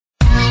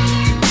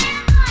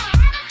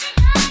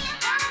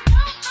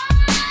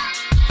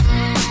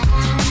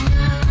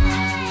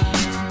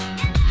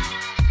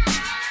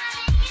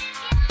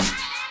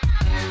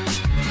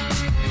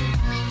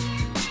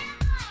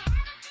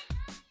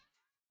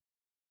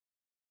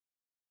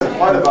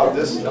fight about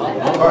this.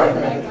 Alright.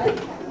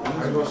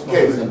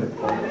 Okay.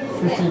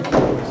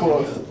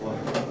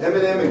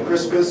 Eminem and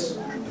Christmas,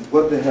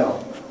 what the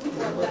hell?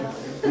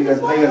 How you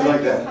guys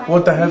like that?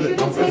 What the hell? You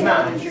should say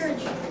that in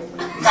church. You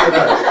said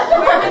that.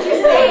 Where would you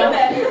say that?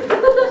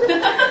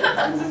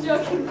 I'm just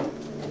joking.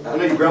 I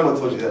know your grandma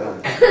told you that,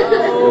 huh?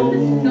 Oh,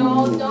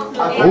 no, don't.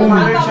 Not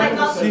like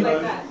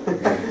that.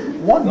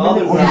 1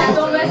 minute. Yeah,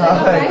 don't let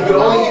it You can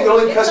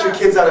only cuss your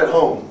kids out at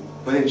home,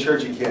 but in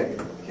church you can't.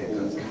 You can't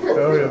cuss.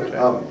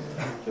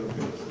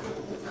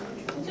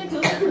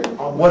 Okay.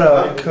 What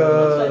up,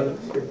 cuz?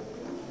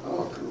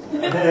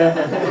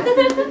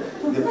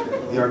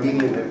 The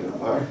Armenian.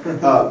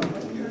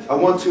 I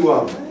want to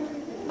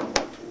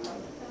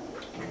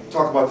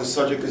talk about this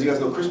subject because you guys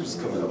know Christmas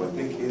is coming up. I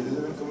think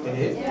isn't it coming up?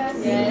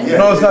 Yes. Yeah.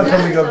 No, it's not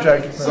coming up,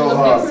 Jackie. So I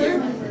want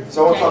to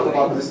talk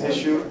about this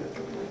issue.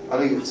 I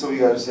think some of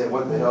you guys are saying,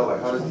 "What the hell?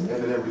 Like, how does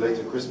Eminem relate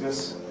to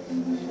Christmas?"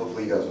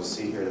 Hopefully, you guys will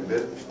see here in a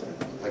bit.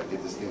 I can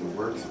get this thing to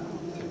work.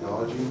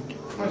 Technology.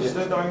 I just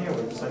stood on you.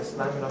 It's like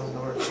slamming on the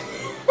door.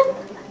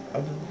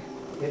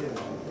 Here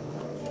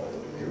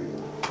we go.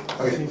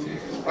 Okay.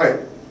 All right.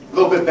 A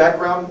little bit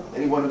background.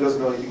 Anyone who doesn't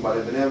know anything about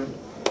Eminem,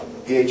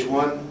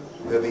 VH1,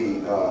 they're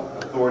the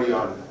authority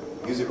on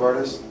music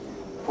artists.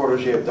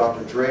 Protege of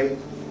Dr. Dre,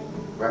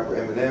 rapper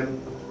Eminem,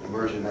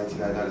 emerged in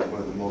 1999 as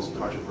one of the most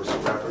controversial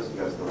rappers.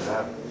 You guys know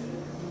that.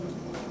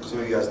 Some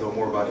of you guys know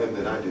more about him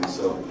than I do.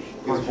 So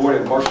he was born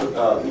at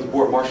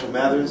Marshall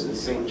Mathers in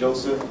St.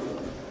 Joseph,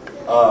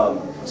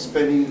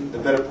 spending the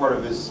better part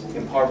of his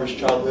impoverished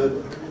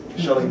childhood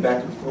shuttling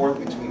back and forth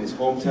between his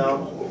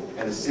hometown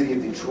and the city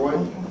of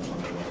Detroit.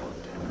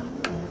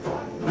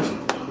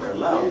 They're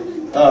loud.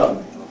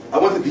 I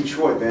went to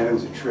Detroit, man. It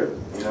was a trip,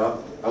 you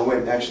know. I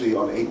went actually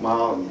on 8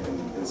 Mile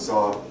and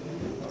saw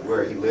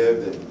where he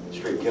lived and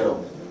straight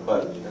ghetto.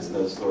 But that's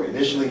another story.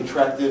 Initially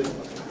attracted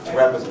to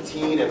rap as a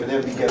teen,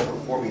 Eminem began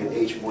performing at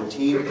age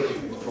 14,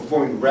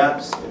 performing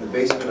raps in the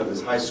basement of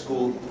his high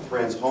school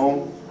friend's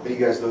home. Many of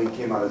you guys know he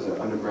came out as an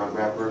underground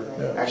rapper.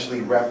 Yeah.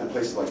 Actually rapped in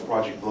places like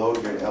Project Blow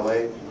here in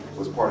LA.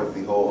 Was part of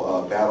the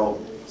whole battle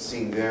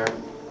scene there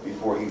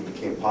before he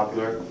became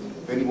popular.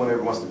 If anyone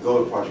ever wants to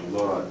go to Project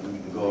Blow, you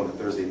can go on a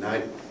Thursday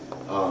night.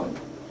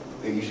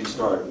 They usually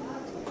start,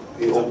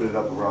 they open it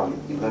up around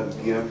 11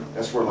 p.m.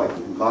 That's where like a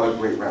lot of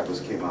great rappers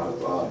came out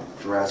of.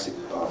 Jurassic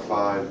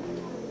 5,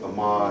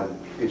 Amon,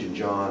 Pigeon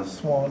John,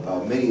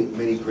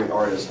 many great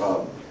artists.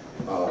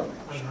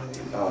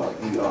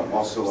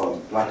 Also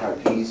Black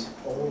Eyed Peas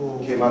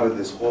came out of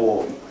this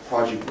whole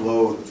Project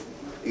Blow.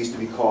 It used to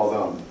be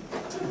called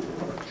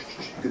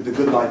the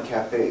Good Life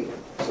Cafe.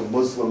 So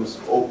Muslims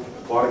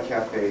bought a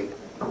cafe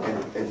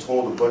and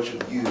told a bunch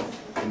of youth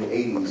in the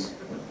 80s,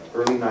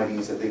 early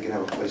 90s that they could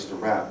have a place to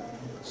rap.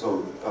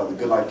 So the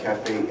Good Life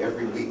Cafe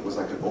every week was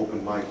like an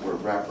open mic where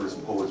rappers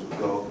and poets would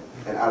go,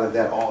 and out of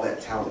that, all that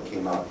talent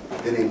came out.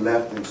 Then they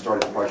left and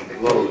started Project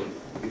Blow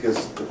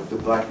because the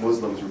black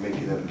Muslims were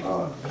making them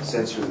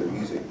censor their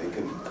music. They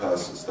couldn't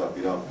cuss and stuff,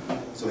 you know.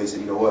 So they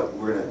said, you know what,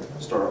 we're gonna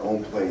start our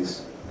own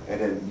place. And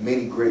then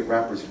many great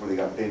rappers before they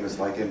got famous,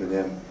 like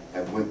Eminem,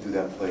 have went through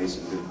that place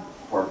and did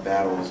park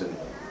battles, and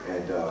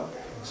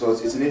so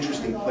it's an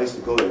interesting place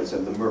to go there. It's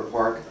at Lemur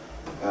Park.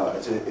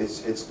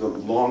 It's the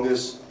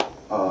longest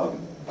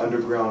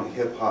underground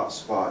hip hop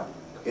spot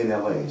in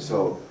LA.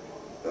 So,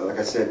 like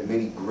I said,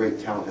 many great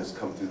talent has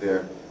come through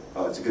there.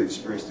 It's a good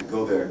experience to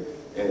go there.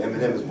 And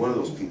Eminem is one of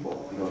those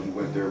people. You know, he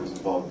went there, was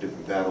involved in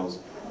different battles.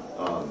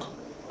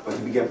 But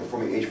he began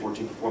performing at age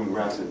 14, performing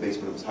raps in the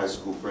basement of his high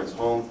school friend's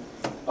home.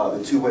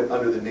 The two went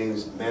under the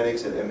names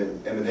Mannix and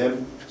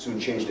Eminem, soon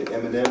changed to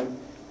Eminem,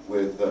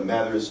 with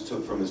Mathers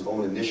took from his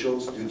own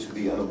initials due to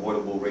the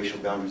unavoidable racial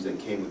boundaries that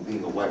came with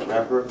being a white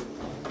rapper.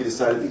 He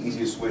decided the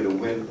easiest way to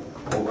win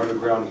over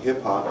underground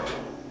hip-hop,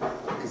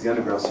 because the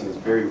underground scene is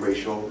very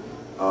racial,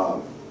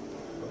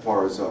 as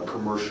far as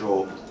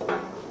commercial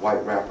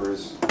white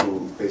rappers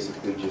who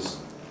basically just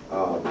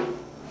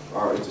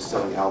are into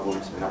selling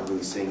albums and not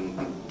really saying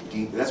anything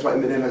deep. And that's why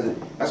Eminem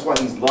that's why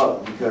he's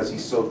loved, because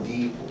he's so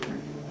deep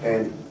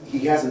and he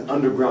has an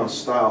underground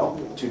style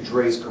to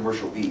Dre's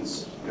commercial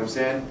beats. You know what I'm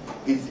saying?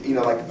 He's, you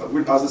know, like I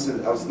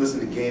was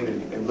listening to Game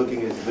and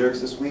looking at his lyrics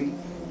this week.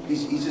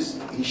 He's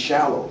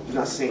shallow. He's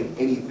not saying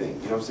anything.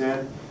 You know what I'm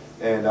saying?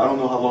 And I don't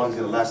know how long he's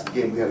gonna last the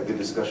game. We had a good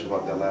discussion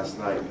about that last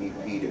night. Me,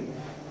 Pete,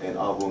 and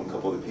Albo and a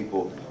couple other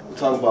people. We're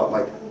talking about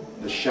like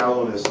the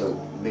shallowness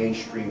of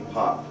mainstream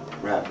pop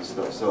rap and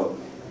stuff. So,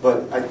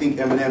 but I think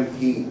Eminem,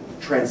 he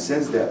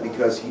transcends that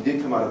because he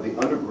did come out of the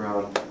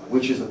underground,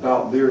 which is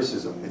about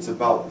lyricism. It's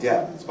about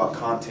depth. It's about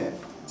content.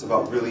 It's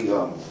about really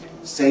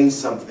saying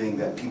something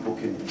that people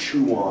can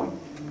chew on.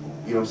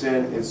 You know what I'm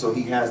saying? And so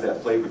he has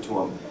that flavor to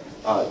him.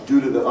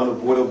 Due to the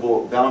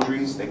unavoidable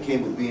boundaries that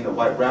came with being a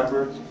white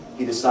rapper,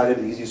 he decided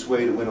the easiest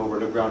way to win over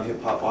an underground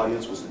hip-hop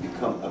audience was to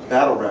become a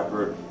battle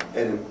rapper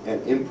and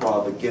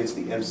improv against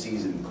the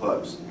MCs in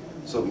clubs.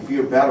 So if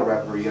you're a battle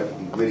rapper, you have to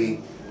be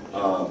witty.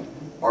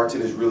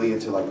 Artin is really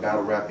into like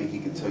battle rapping. He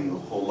can tell you a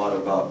whole lot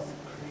about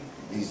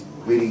these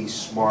witty,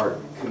 smart,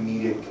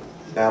 comedic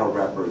battle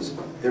rappers.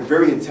 They're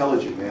very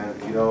intelligent, man.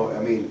 You know, I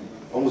mean,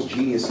 almost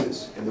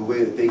geniuses in the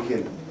way that they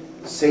can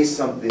say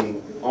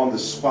something on the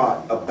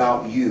spot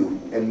about you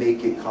and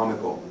make it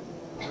comical.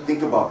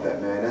 Think about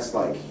that, man. That's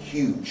like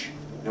huge. You know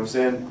what I'm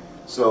saying?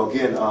 So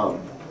again,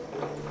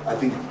 I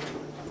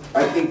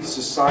think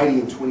society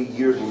in 20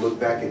 years will look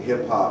back at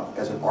hip hop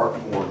as an art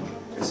form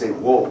and say,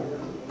 whoa,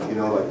 you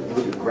know, like you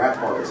look at rap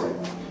art, it's like,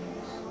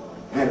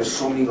 man, there's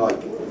so many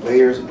like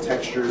layers and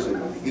textures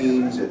and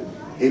themes and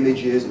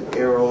images and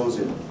arrows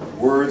and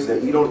words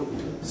that you don't.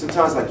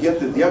 Sometimes like you have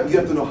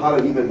to know how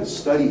to even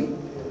study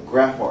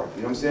graph art.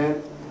 You know what I'm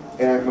saying?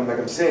 And like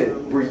I'm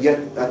saying,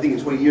 I think in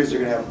 20 years they're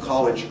gonna have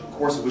college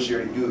courses, which they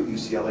already do at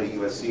UCLA,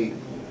 USC,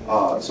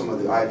 some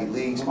of the Ivy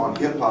Leagues on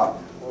hip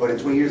hop. But in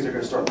 20 years they're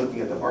gonna start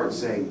looking at the art and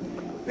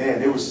saying, man,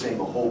 they were saying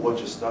a whole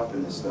bunch of stuff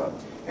in this stuff,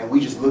 and we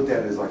just looked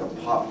at it as like a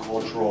pop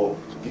cultural,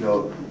 you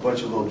know,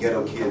 bunch of little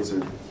ghetto kids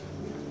are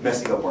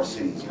messing up our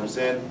cities. You know what I'm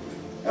saying?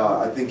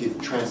 I think it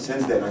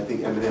transcends that, and I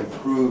think Eminem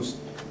proves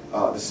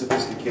the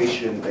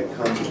sophistication that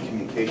comes with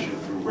communication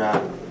through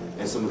rap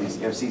and some of these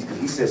MCs, because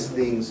he says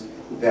things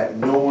that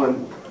no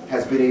one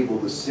has been able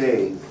to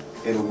say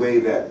in a way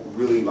that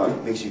really like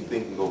makes you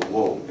think and go,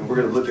 whoa. And we're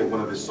going to look at one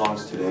of his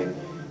songs today,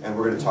 and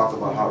we're going to talk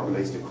about how it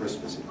relates to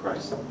Christmas in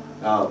Christ.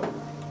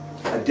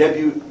 His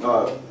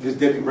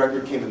debut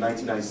record came in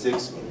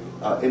 1996.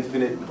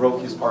 Infinite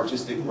broke his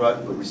artistic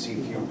rut, but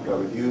received few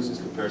reviews in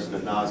comparison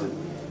to Nas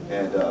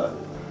and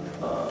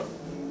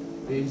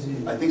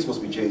I think it's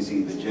supposed to be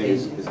Jay-Z. The J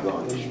is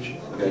gone.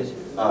 Okay.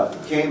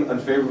 Came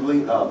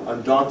unfavorably.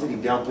 Undaunted, he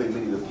downplayed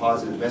many of the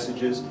positive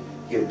messages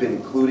he had been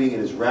including in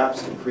his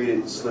raps and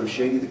created Slim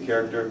Shady, the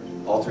character,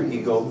 alter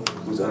ego,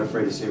 who was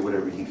unafraid to say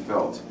whatever he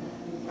felt.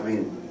 I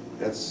mean,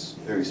 that's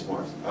very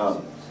smart.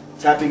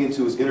 Tapping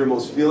into his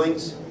innermost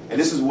feelings, and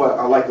this is what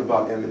I like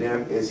about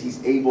Eminem, is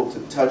he's able to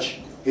touch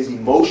his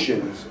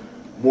emotions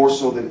more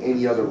so than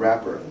any other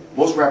rapper.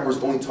 Most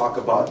rappers only talk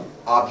about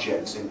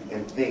objects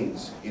and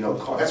things. You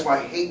know, that's why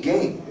I hate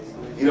Game.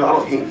 You know, I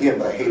don't hate him,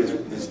 but I hate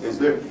his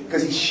lyrics,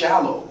 because he's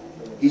shallow.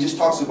 He just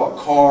talks about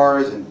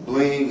cars and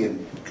bling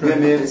and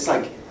women. It's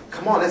like,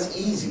 come on, that's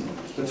easy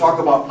to talk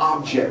about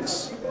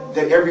objects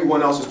that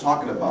everyone else is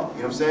talking about.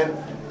 You know what I'm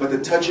saying? But to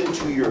touch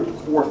into your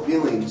core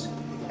feelings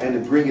and to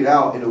bring it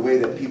out in a way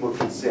that people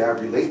can say, I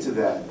relate to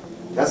that.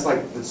 That's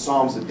like the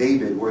Psalms of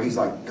David, where he's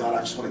like, God, I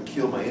just want to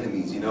kill my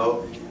enemies, you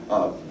know?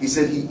 He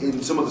said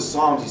in some of the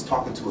Psalms, he's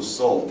talking to a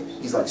soul.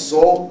 He's like,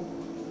 soul,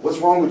 what's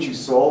wrong with you,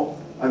 soul?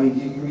 I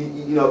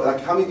mean, you know,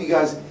 like how many of you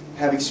guys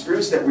have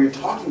experienced that where you're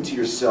talking to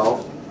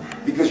yourself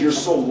because you're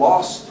so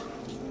lost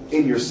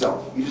in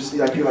yourself? You just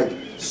like, you're like,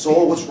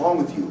 soul, what's wrong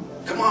with you?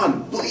 Come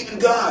on, believe in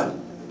God.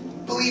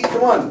 Believe,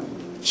 come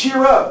on,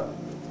 cheer up,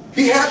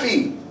 be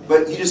happy.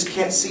 But you just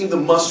can't seem to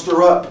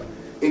muster up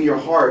in your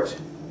heart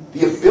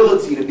the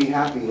ability to be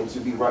happy and to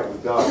be right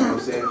with God, you know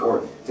what I'm saying?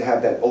 Or to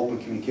have that open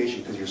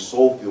communication because your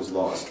soul feels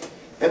lost.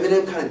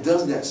 Eminem kind of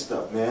does that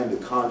stuff, man. The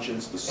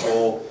conscience, the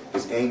soul,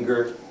 his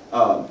anger.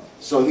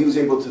 So he was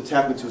able to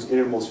tap into his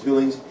innermost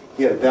feelings.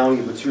 He had a bounty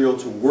of material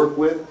to work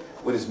with.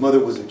 When his mother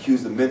was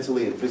accused of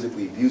mentally and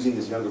physically abusing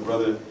his younger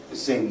brother the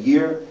same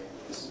year,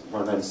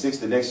 around 96,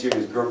 the next year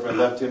his girlfriend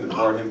left him and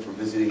barred him from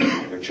visiting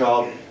their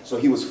child. So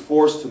he was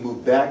forced to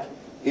move back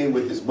in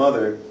with his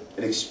mother,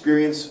 an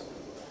experience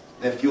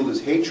that fueled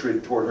his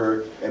hatred toward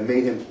her and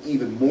made him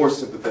even more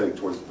sympathetic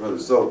towards his brother.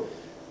 So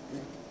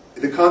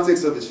the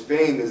context of his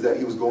fame is that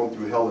he was going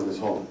through hell in his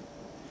home.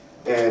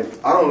 And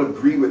I don't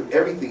agree with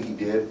everything he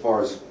did, as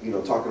far as, you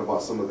know, talking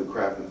about some of the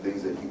crap and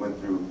things that he went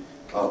through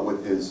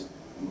with his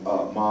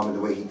mom and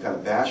the way he kind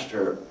of bashed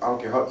her. I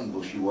don't care how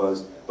evil she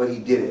was, but he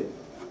did it.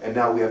 And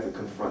now we have to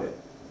confront it. You know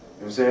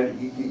what I'm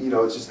saying? You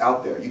know, it's just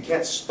out there. You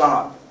can't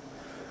stop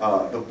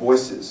the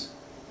voices.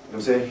 You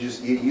know what I'm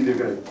saying? You're either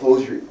going to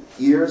close your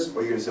ears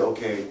or you're going to say,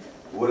 okay,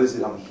 what is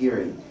it I'm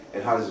hearing?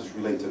 And how does this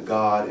relate to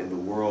God and the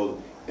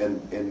world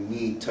and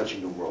me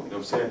touching the world? You know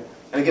what I'm saying?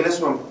 And again, that's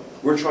what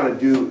we're trying to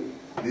do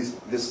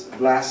this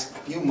last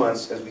few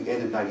months as we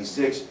ended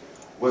 96,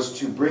 was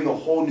to bring a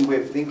whole new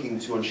way of thinking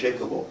to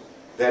Unshakable.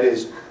 That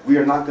is, we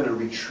are not going to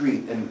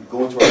retreat and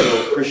go into our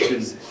little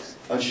Christian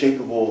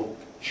Unshakable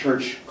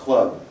church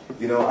club.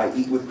 You know, I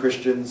eat with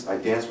Christians, I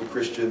dance with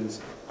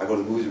Christians, I go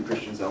to movies with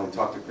Christians, I only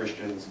talk to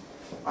Christians.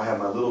 I have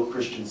my little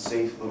Christian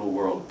safe little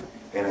world,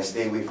 and I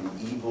stay away from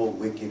evil,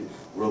 wicked,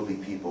 worldly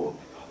people,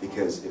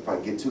 because if I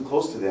get too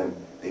close to them,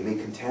 they may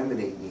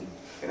contaminate me,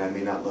 and I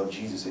may not love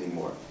Jesus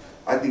anymore.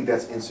 I think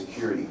that's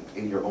insecurity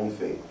in your own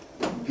faith.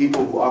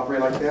 People who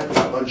operate like that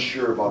are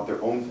unsure about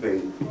their own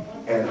faith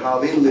and how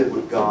they live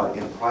with God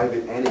in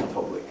private and in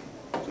public.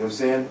 You know what I'm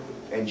saying?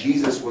 And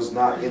Jesus was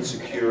not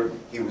insecure.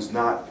 He was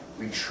not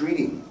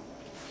retreating.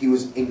 He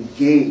was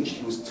engaged.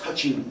 He was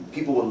touching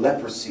people with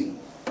leprosy.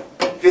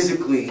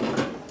 Physically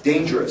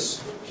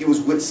dangerous. He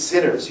was with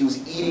sinners. He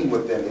was eating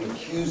with them and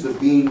accused of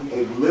being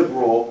a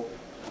liberal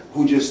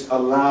who just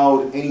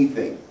allowed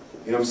anything.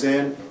 You know what I'm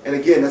saying? And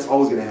again, that's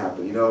always going to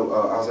happen. You know,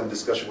 I was having a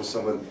discussion with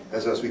someone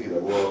last week,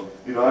 like, well,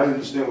 you know, I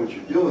understand what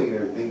you're doing and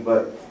everything,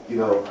 but, you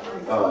know,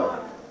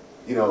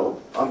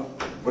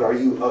 but are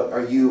you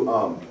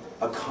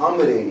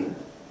accommodating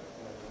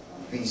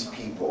these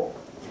people?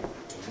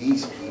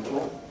 These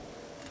people?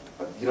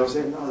 You know what I'm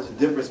saying? No, there's a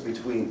difference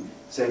between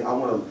saying,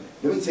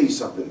 let me tell you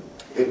something.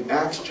 In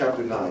Acts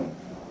chapter 9,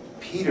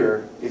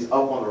 Peter is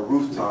up on a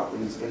rooftop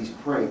and he's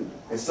praying.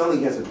 And suddenly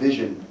he has a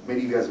vision.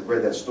 Many of you guys have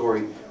read that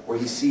story, where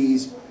he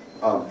sees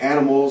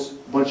animals,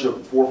 a bunch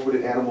of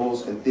four-footed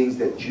animals, and things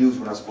that Jews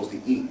were not supposed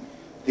to eat.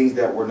 Things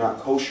that were not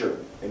kosher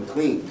and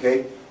clean,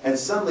 okay? And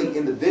suddenly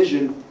in the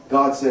vision,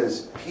 God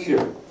says,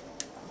 Peter,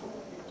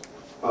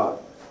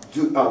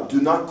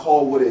 do not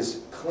call what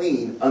is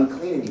clean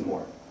unclean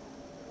anymore.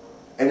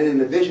 And then in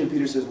the vision,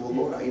 Peter says, well,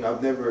 Lord,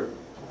 I've never,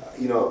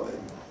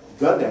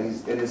 done that.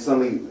 And then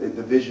suddenly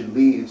the vision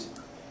leaves.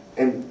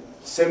 And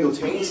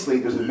simultaneously,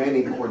 there's a man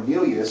named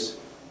Cornelius,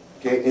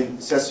 okay, in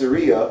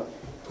Caesarea,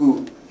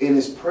 who, in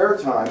his prayer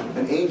time,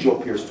 an angel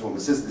appears to him.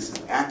 It says, this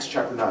is Acts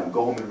chapter 9.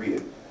 Go home and read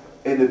it.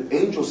 And the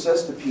angel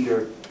says to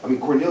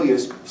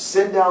Cornelius,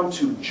 send down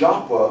to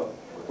Joppa,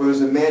 where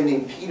there's a man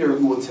named Peter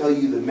who will tell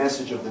you the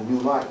message of the new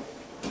life.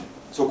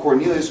 So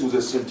Cornelius was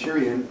a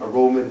centurion, a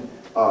Roman,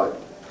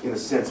 in a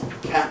sense,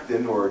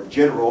 captain or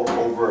general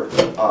over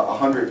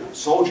 100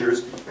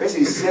 soldiers. Basically,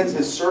 he sends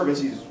his servants,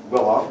 he's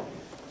well off,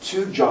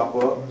 to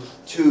Joppa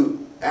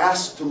to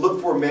ask to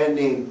look for a man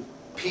named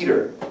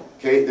Peter.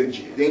 Okay,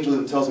 the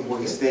angel tells him where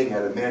he's staying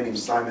at, a man named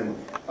Simon,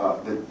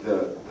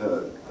 the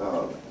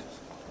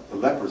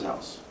leper's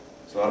house.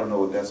 So I don't know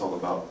what that's all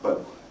about,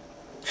 but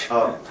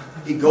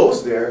he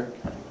goes there,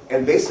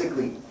 and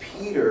basically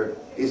Peter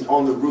is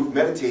on the roof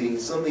meditating.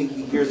 Suddenly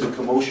he hears the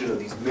commotion of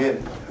these men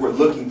who are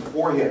looking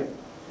for him.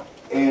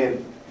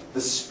 And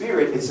the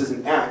Spirit, it says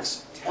in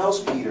Acts,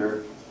 tells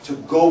Peter to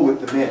go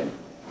with the men.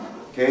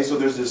 Okay, so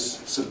there's this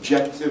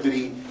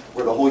subjectivity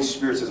where the Holy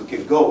Spirit says,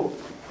 okay, go.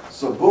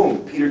 So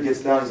boom, Peter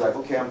gets down, he's like,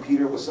 okay, I'm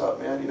Peter, what's up,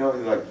 man? He's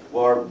like,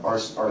 well,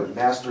 our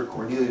master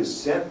Cornelius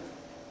sent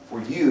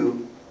for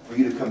you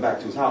to come back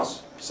to his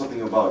house.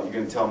 Something about, you're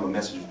going to tell him a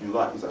message of new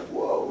life. He's like,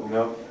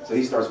 whoa, So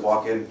he starts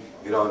walking,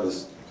 on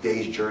this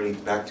day's journey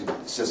back to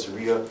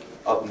Caesarea,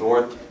 up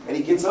north. And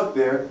he gets up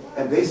there,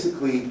 and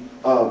basically,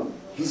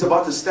 he's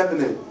about to step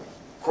into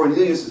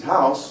Cornelius'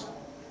 house,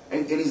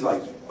 and he's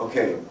like,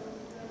 okay,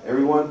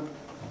 everyone,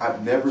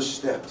 I've never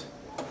stepped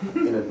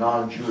in a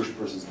non-Jewish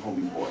person's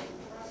home before,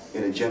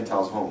 in a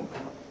Gentile's home.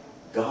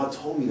 God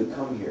told me to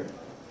come here.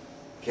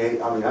 Okay,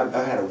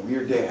 I had a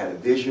weird day. I had a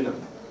vision of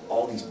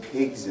all these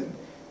pigs and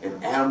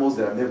animals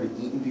that I've never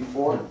eaten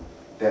before,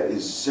 that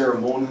is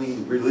ceremonially,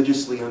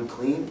 religiously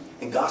unclean.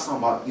 And God's talking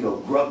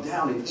about, grub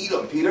down and eat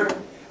them, Peter.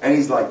 And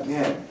he's like,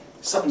 man,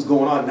 something's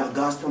going on. Now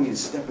God's telling me to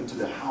step into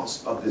the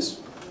house of this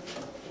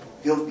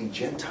filthy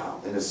Gentile,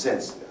 in a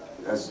sense,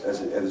 as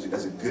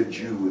a good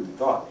Jew would have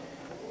thought.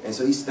 And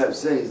so he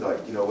steps in, he's like,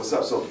 what's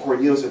up? So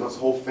Cornelius and his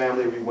whole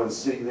family, everyone's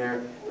sitting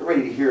there, they're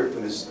ready to hear it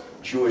from this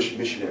Jewish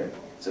missionary.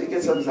 So he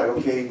gets up, he's like,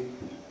 okay,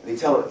 they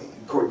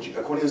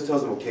Cornelius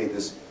tells him, okay,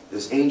 this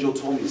angel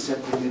told me to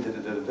send for you,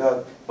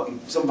 but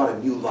something about a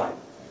new life.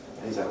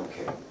 And he's like,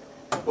 okay,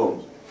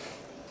 boom.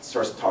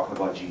 Starts talking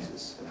about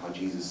Jesus, and how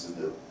Jesus is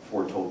the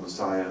foretold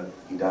Messiah.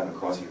 He died on the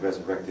cross, he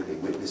resurrected, they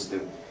witnessed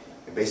him.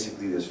 And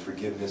basically there's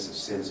forgiveness of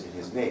sins in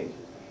his name.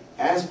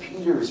 As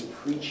Peter is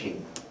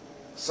preaching,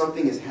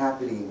 something is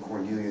happening in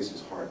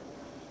Cornelius' heart.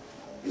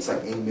 It's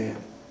like, amen,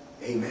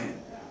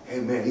 amen,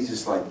 amen. He's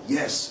just like,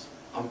 yes,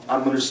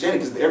 I'm understanding,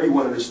 because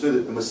everyone understood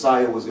that the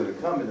Messiah was going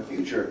to come in the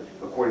future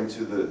according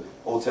to the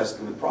Old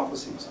Testament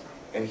prophecies.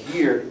 And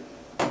here,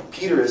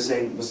 Peter is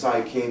saying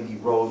Messiah came, he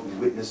rose, we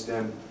witnessed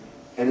him,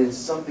 and then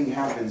something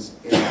happens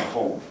in that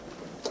home.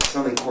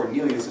 Something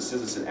Cornelius, it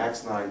says this in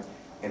Acts 9,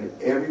 and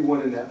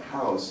everyone in that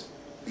house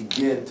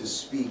began to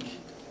speak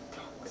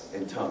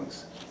in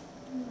tongues.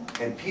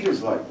 And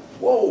Peter's like,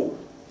 whoa,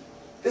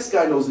 this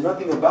guy knows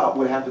nothing about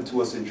what happened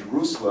to us in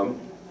Jerusalem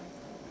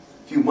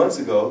a few months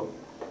ago,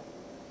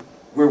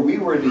 where we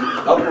were in the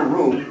upper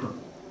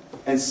room,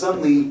 and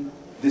suddenly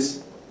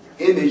this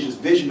image, this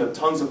vision of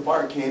tongues of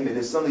fire came, and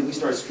then suddenly we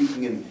started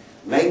speaking in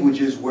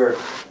languages where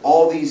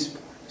all these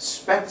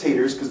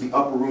spectators, because the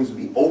upper rooms would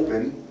be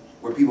open,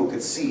 where people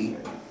could see,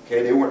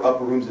 okay, they weren't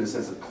upper rooms in the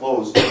sense of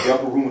closed, the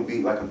upper room would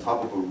be like on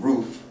top of a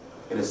roof,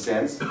 in a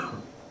sense,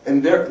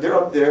 and they're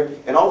up there,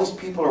 and all these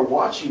people are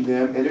watching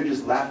them, and they're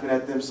just laughing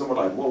at them. Some are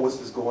like, whoa, what's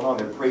this going on?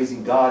 They're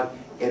praising God,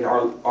 and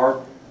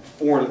our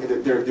foreign,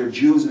 they're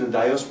Jews in the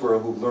diaspora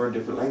who've learned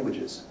different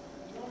languages.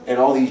 And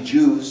all these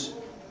Jews,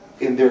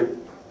 in their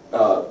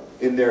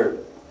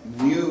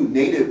new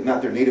native,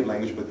 not their native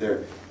language, but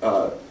their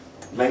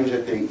language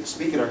that they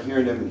speak, and are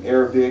hearing them in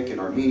Arabic and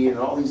Armenian and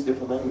all these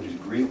different languages,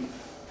 Greek.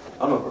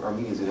 I don't know if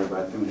Armenian's in there, but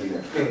I threw it in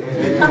there.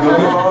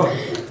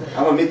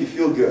 I'm going to make you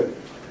feel good.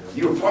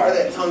 You were part of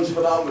that tongues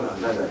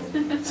phenomenon.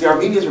 No. See,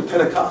 Armenians were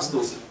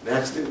Pentecostals.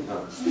 Next,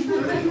 no.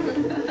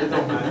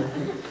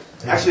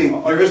 Actually,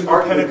 there is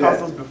argument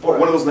that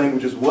one of those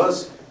languages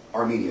was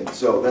Armenian.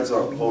 So that's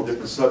a whole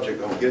different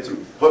subject I won't get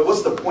to. But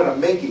what's the point I'm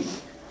making?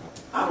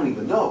 I don't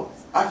even know.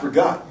 I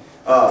forgot.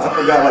 I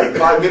forgot like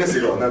 5 minutes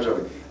ago. I'm not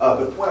joking.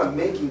 The point I'm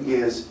making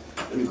is,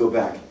 let me go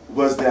back.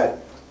 was that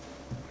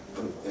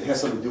it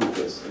has something to do with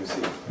this. Let me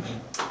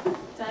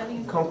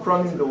see.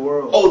 Confronting the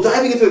world. Oh,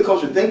 diving into the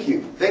culture. Thank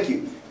you. Thank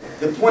you.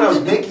 The point I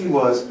was making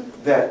was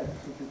that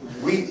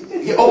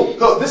oh,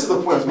 no, this is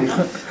the point I was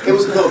making. It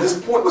was, no,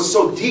 this point was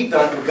so deep that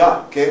I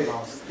forgot, okay?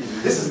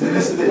 This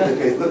is it,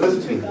 okay?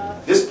 Listen to me.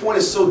 This point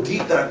is so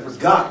deep that I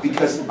forgot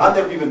because I've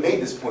never even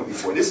made this point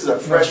before. This is a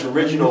fresh,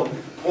 original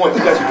point.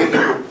 You guys are getting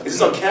it. Is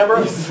this on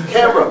camera?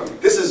 Camera.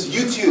 This is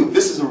YouTube.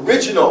 This is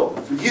original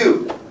for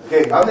you.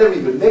 Okay? I've never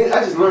even made it.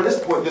 I just learned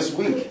this point this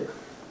week.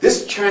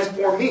 This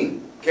transformed me.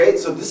 Okay?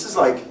 So this is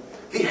like,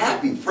 be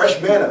happy, fresh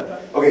manna.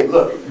 Okay,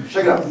 look,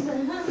 check it out.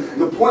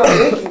 The point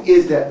I'm making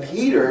is that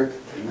Peter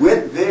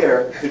went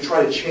there to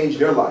try to change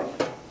their life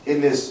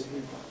in this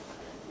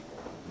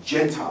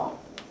Gentile,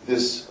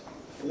 this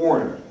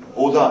foreigner.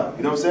 Hold on,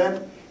 you know what I'm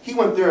saying? He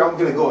went there, I'm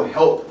going to go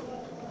help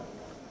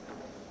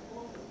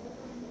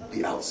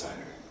the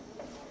outsider.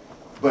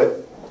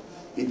 But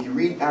if you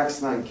read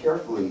Acts 9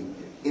 carefully,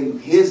 in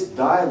his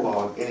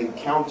dialogue and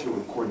encounter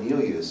with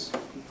Cornelius,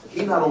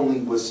 he not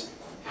only was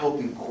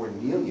helping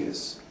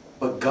Cornelius,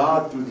 but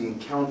God, through the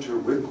encounter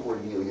with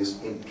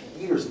Cornelius in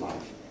Peter's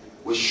life,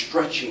 was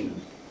stretching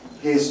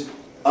his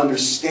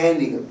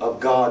understanding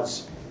of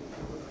God's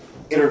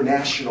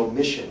international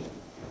mission.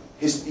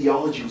 His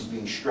theology was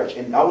being stretched.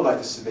 And I would like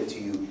to submit to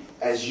you,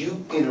 as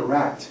you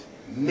interact,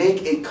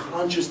 make a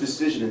conscious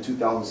decision in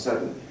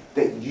 2007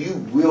 that you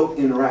will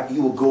interact.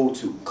 You will go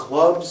to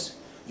clubs.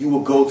 You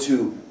will go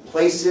to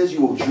places.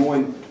 You will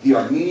join the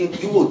Armenian.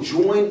 You will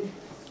join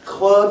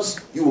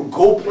clubs. You will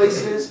go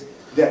places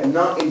that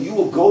not, and you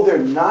will go there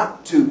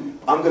not to,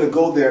 I'm going to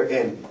go there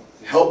and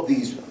help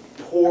these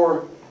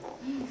poor,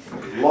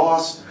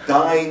 lost,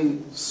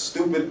 dying,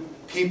 stupid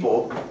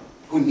people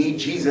who need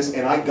Jesus,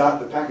 and I got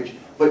the package.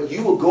 But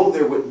you will go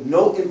there with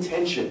no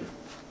intention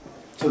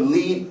to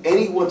lead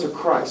anyone to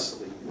Christ.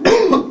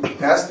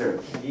 Pastor,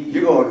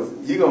 you're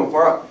going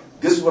far out.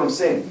 This is what I'm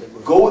saying.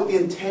 Go with the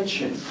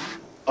intention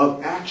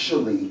of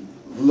actually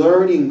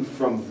learning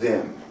from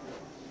them.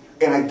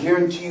 And I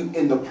guarantee you,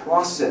 in the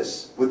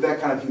process, with that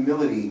kind of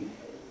humility,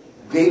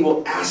 they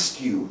will ask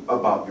you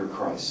about your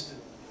Christ.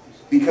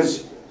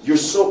 Because you're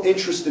so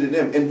interested in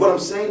them. And what I'm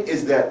saying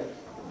is that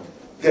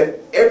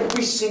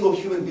every single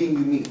human being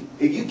you meet,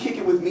 if you kick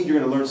it with me, you're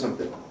going to learn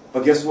something.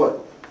 But guess what?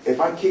 If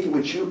I kick it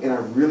with you and I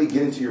really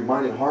get into your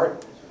mind and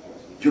heart,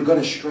 you're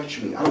going to stretch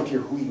me. I don't care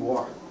who you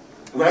are.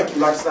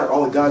 Last night,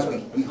 all the guys,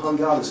 we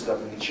hung out and stuff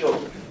and we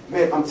chilled.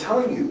 Man, I'm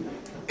telling you,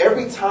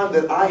 every time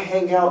that I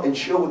hang out and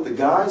chill with the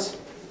guys,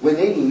 when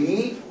they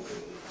leave,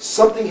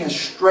 something has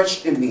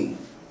stretched in me.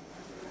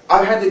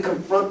 I've had to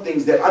confront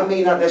things that I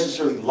may not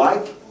necessarily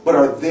like, but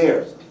are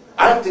there.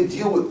 I have to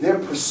deal with their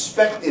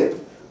perspective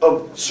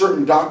of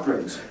certain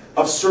doctrines,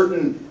 of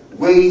certain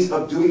ways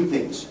of doing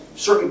things,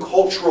 certain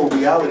cultural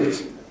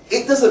realities.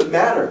 It doesn't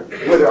matter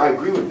whether I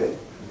agree with it.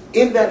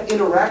 In that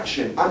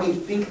interaction, I may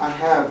think I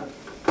have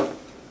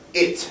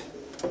it,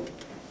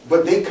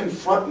 but they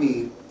confront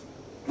me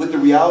with the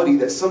reality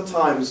that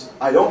sometimes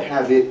I don't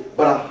have it,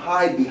 but I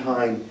hide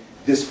behind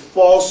this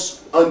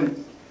false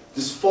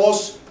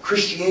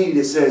Christianity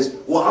that says,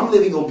 well, I'm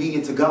living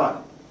obedient to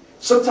God.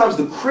 Sometimes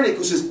the critic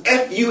who says,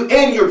 F you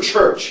and your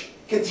church,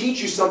 can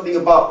teach you something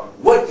about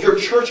what your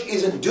church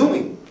isn't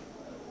doing.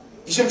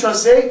 You see what I'm trying to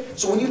say?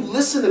 So when you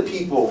listen to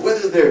people,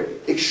 whether they're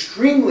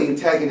extremely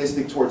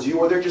antagonistic towards you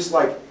or they're just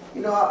like,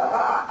 you know,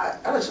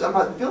 I'm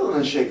not feeling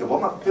unshakable.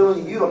 I'm not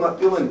feeling you. I'm not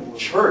feeling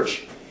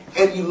church.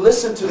 And you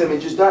listen to them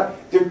and just not,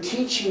 they're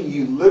teaching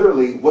you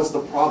literally what's the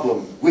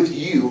problem with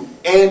you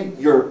and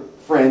your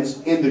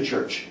friends in the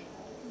church.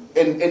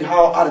 And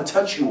how out of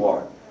touch you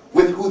are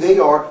with who they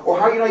are or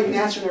how you're not even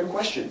answering their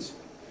questions.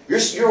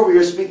 You're over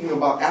here speaking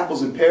about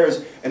apples and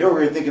pears and they're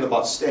over here thinking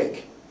about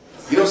steak.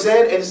 You know what I'm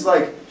saying? And it's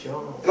like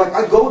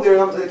I go there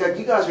and I'm like,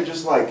 you guys are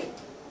just like,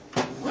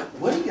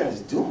 what are you guys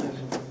doing?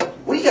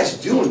 What are you guys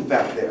doing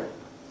back there?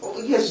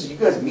 Well, you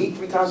guys meet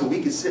 3 times a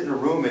week and sit in a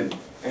room and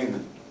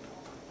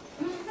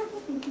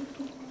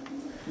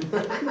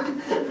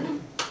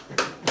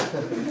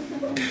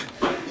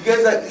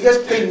you guys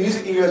play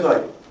music and you guys are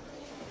like,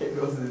 It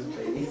goes to his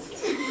face.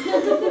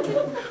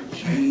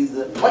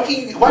 Jesus. Why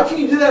can't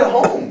you do that at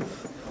home?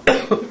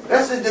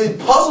 It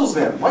puzzles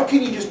them. Why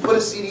can't you just put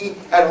a CD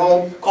at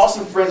home, call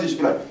some friends, and just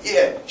be like,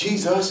 yeah,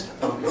 Jesus.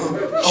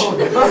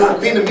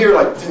 Be in the mirror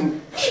like,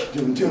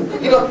 you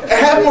know, and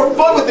have more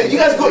fun with it. You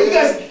guys go to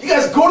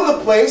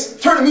the place,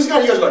 turn the music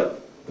on, you guys are like,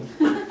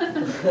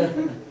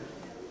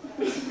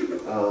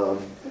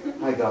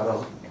 hi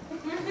God.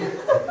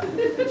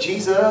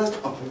 Jesus.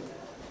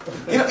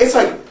 You know, it's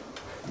like,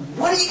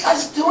 what are you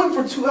guys doing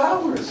for 2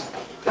 hours?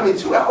 I mean,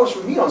 2 hours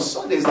for me on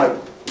Sunday is like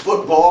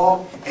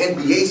football,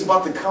 NBA's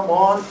about to come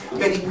on.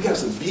 Man, we have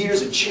some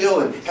beers and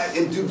chill and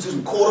do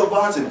some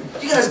quarterbacks. And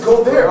you guys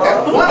go there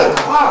at 1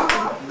 o'clock.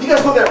 You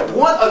guys go there at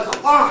 1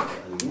 o'clock,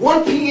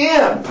 1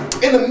 p.m.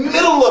 in the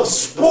middle of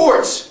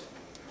sports.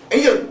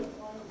 And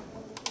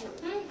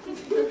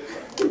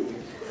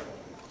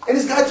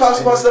this guy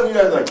talks about stuff and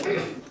you guys are like,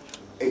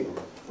 hey,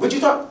 What'd you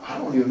talk? I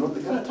don't even know what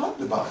the guy talked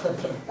about.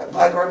 That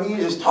black Armenian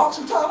just talks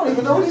sometimes. I don't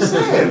even know what he's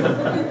saying.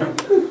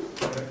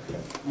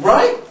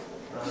 Right?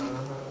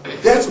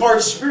 That's our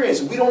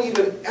experience. We don't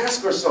even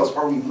ask ourselves,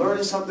 are we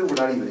learning something? We're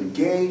not even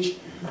engaged.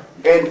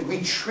 And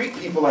we treat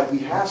people like we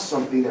have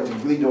something that we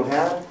really don't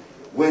have,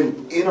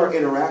 when in our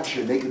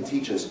interaction, they can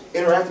teach us.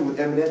 Interacting with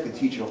Eminem can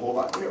teach you a whole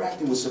lot.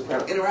 Interacting with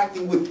Soprano,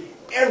 interacting with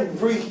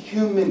every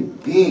human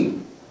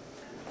being.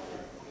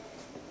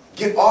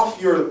 Get off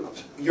your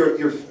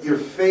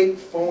fake,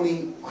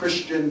 phony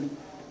Christian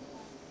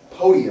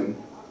podium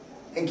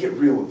and get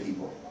real with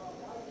people.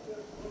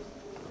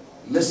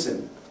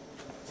 Listen,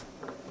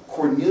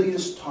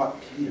 Cornelius taught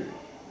Peter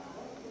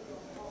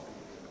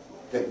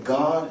that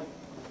God,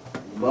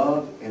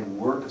 love, and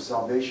work of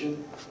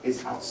salvation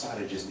is outside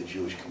of just the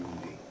Jewish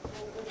community.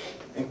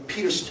 And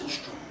Peter's still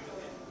strong with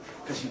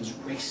it because he was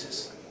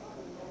racist.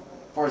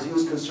 As far as he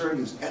was concerned,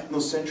 he was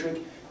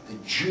ethnocentric. The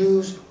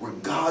Jews were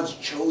God's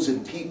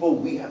chosen people.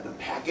 We have the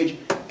package.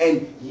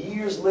 And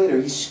years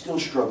later, he's still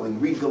struggling.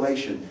 Read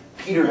Galatians.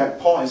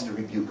 Paul has to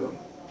rebuke him.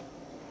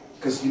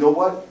 Because you know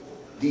what?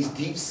 These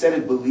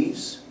deep-seated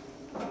beliefs,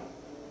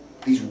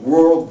 these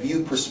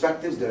worldview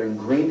perspectives that are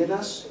ingrained in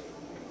us,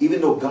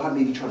 even though God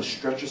may be trying to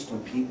stretch us through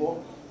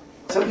people,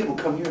 some people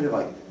come here and they're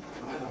like,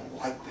 I don't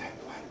like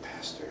that black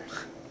pastor.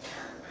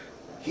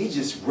 He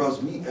just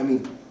rubs me. I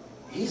mean,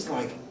 he's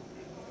like,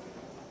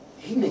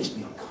 he makes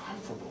me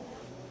uncomfortable.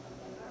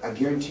 I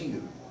guarantee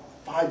you,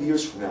 5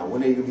 years from now,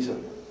 one day you're going to be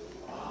saying,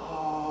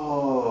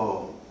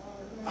 oh,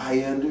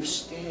 I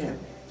understand.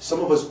 Some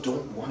of us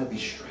don't want to be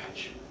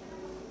stretched.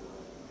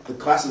 The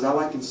classes I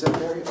like in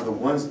seminary are the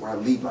ones where I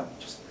leave like,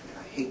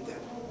 I hate that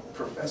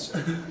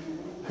professor.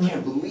 I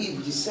can't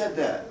believe he said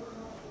that.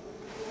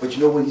 But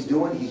you know what he's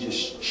doing? He's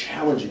just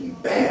challenging you.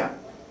 Bam!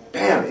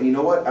 Bam! And you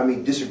know what? I may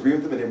disagree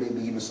with him, and there may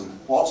be even some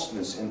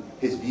falseness in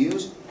his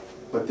views,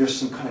 but there's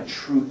some kind of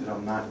truth that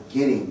I'm not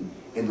getting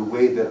in the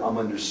way that I'm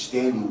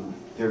understanding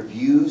their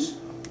views,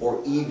 or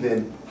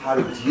even how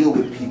to deal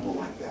with people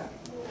like that.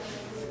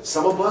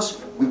 Some of us,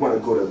 we want to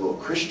go to little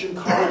Christian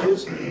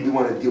colleges. We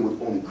want to deal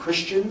with only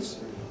Christians.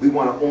 We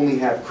want to only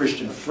have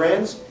Christian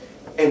friends.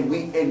 And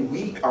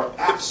we are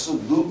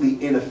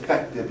absolutely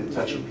ineffective in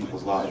touching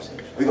people's lives.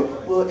 We go,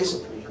 well,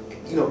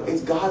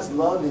 it's God's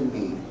love in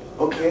me.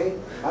 Okay,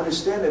 I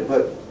understand it,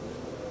 but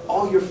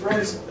all your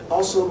friends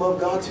also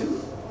love God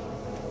too.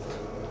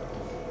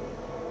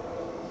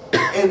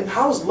 And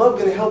how is love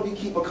going to help you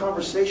keep a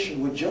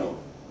conversation with Joe?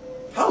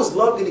 How is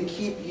love going to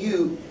keep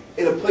you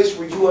in a place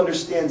where you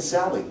understand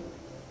Sally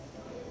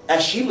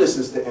as she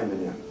listens to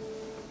Eminem?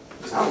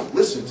 Because I don't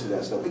listen to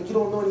that stuff, but you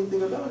don't know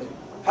anything about it.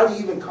 How do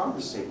you even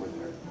conversate with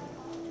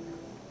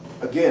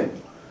her?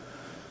 Again,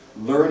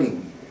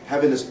 learning,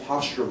 having this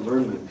posture of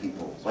learning with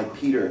people, like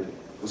Peter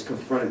was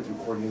confronted through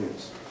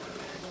Cornelius,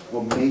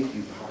 will make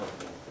you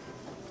powerful.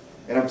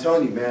 And I'm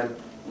telling you, man,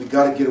 we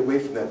got to get away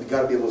from that. We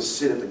got to be able to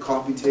sit at the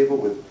coffee table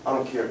with, I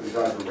don't care if the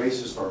guy's a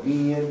racist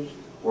Armenian,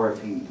 or if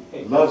he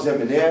loves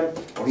Eminem,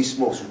 or he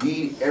smokes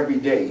weed every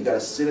day. You got to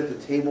sit at the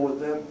table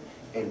with them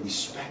and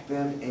respect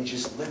them and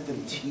just let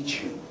them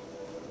teach you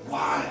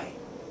why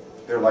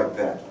they're like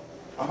that.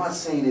 I'm not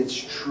saying it's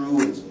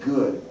true, it's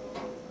good,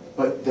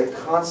 but the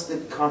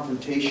constant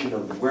confrontation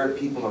of where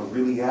people are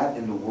really at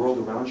in the world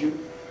around you,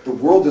 the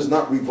world does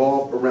not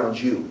revolve around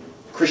you.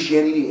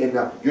 Christianity, and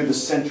you're the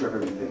center of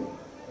everything.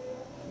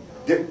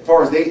 As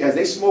far as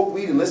they smoke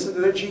weed and listen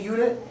to their G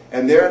Unit,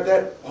 and they're at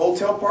that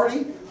hotel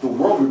party, the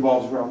world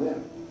revolves around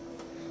them.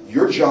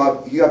 Your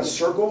job, you have a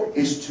circle,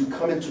 is to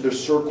come into their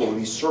circle, and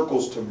these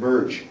circles to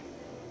merge.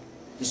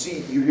 You see,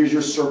 here's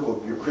your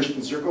circle, your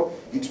Christian circle.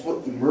 You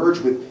merge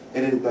with,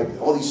 and then like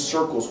all these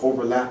circles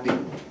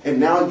overlapping, and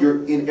now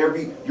you're in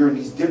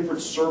these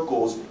different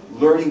circles,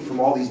 learning from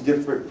all these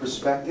different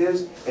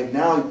perspectives. And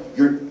now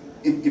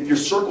if your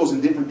circle's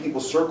in different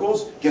people's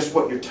circles, guess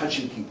what? You're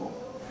touching people.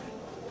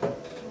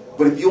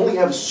 But if you only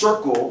have a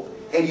circle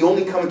and you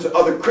only come into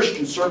other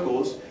Christian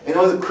circles and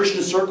other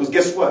Christian circles,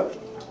 guess what?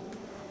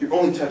 You're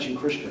only touching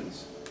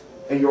Christians,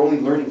 and you're only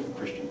learning from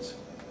Christians.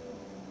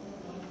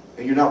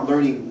 And you're not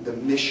learning the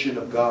mission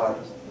of God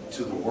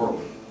to the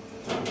world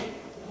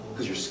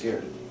because you're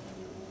scared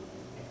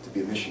to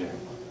be a missionary.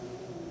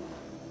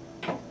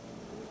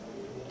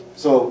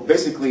 So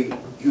basically,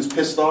 he was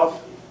pissed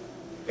off.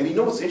 And you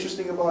know what's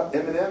interesting about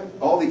Eminem?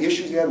 All the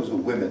issues he had was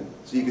with women.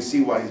 So you can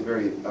see why he's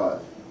very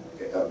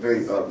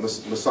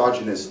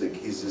misogynistic.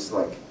 He's just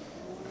like,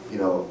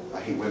 I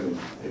hate women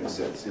in a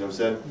sense. You know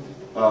what I'm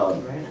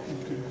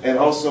saying? And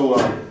also,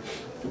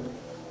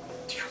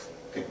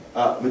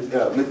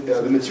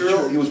 the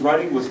material he was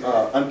writing was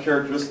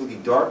uncharacteristically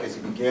dark as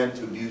he began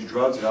to abuse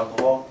drugs and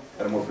alcohol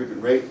at a more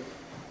frequent rate.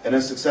 And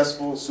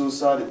unsuccessful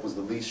suicide was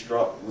the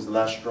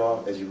last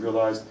straw, as he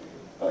realized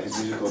his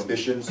musical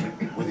ambitions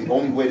were the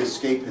only way to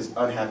escape his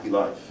unhappy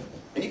life.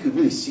 And you could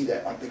really see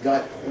that. Like, the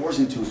guy pours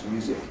into his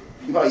music.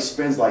 He probably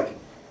spends like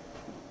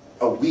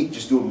a week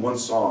just doing one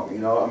song.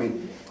 I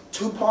mean,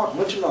 Tupac,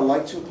 much as I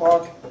like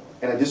Tupac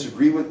and I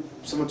disagree with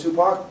some of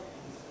Tupac,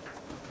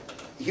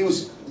 he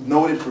was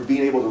noted for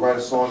being able to write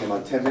a song in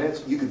like 10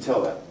 minutes. You can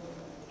tell that.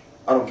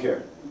 I don't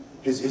care.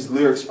 His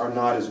lyrics are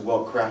not as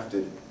well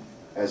crafted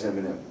as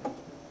Eminem.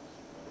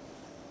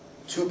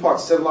 Tupac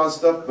said a lot of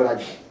stuff,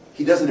 but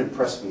he doesn't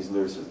impress me, his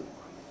lyricism.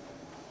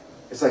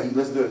 It's like he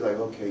listens to it like,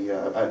 okay,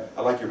 yeah,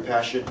 I like your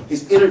passion.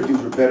 His interviews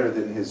are better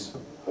than his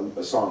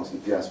songs,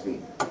 if you ask me.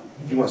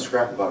 If you want to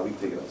scrap about it, we can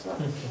take it outside.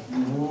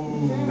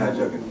 Not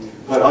joking.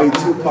 But all you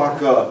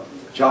Tupac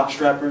jock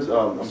strappers,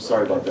 I'm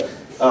sorry about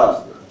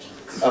that.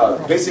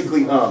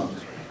 Basically,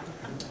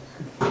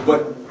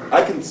 but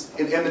I can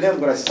in Eminem,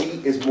 what I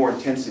see is more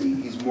intensity.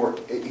 He's more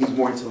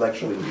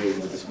intellectually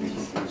engaged with this music.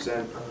 You know what I'm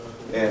saying?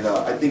 And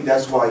I think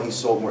that's why he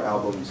sold more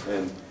albums.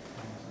 And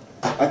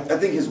I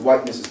think his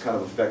whiteness has kind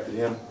of affected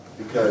him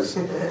because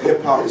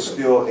hip hop is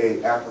still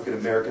a African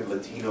American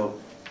Latino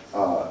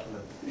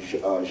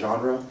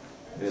genre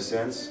in a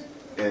sense.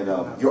 And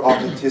your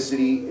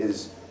authenticity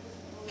is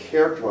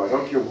characterized. I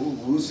don't care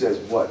who says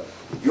what.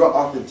 Your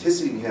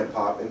authenticity in hip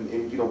hop, and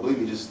if you don't believe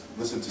me, just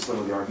listen to some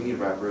of the Armenian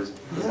rappers,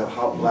 is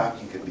how black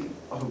you can be.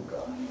 Oh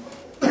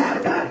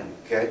God.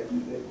 Okay?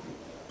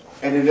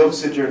 And then they'll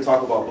sit there and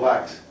talk about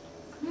blacks.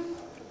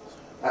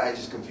 It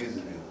just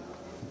confuses me.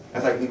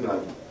 That's like me being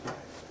like,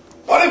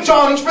 "What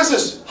John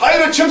expresses?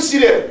 Hayır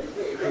chimsire."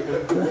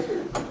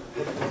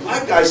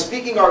 Black guy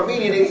speaking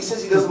Armenian and he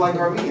says he doesn't like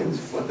Armenians.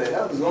 What the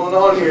hell is going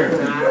on here?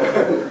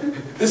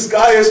 This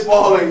guy is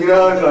falling, you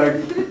know, it's like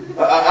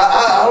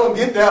I don't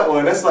get that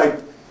one. That's like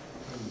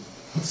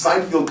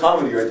Seinfeld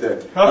comedy right there.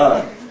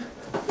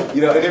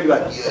 You know, and they'd be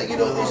like, yeah, you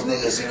know, those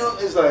niggas, you know,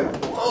 it's like,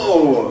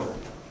 whoa.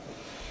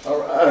 All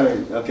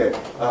right, okay.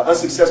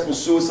 Unsuccessful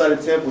suicide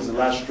attempt was the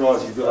last straw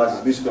as he realized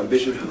his musical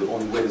ambitions were the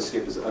only way to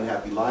escape his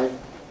unhappy life.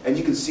 And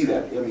you can see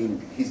that. I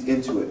mean, he's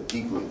into it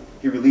deeply.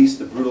 He released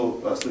the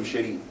brutal Slim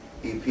Shady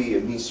EP, a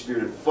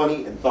mean-spirited,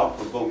 funny, and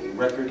thought-provoking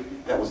record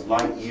that was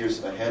light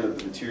years ahead of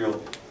the material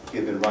he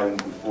had been writing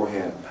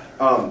beforehand.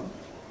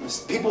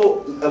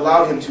 People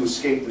allowed him to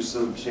escape through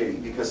Slim Shady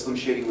because Slim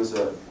Shady was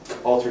an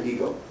alter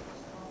ego.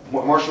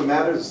 Marshall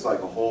Mathers is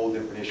like a whole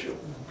different issue.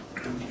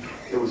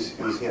 It was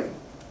him.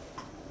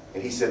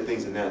 And he said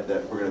things in that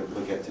we're going to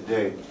look at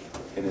today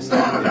in this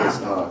thing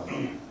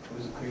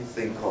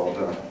called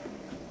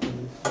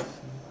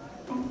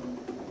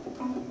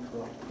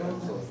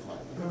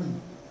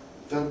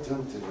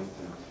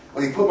Oh,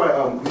 you put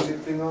my music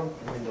thing on?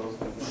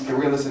 Okay,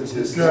 we're going to listen to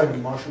this.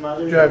 Marshall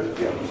Mathers? Yeah.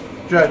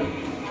 Jed.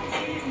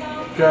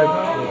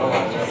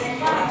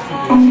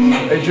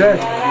 Hey, Jed.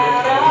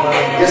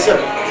 Yes, sir.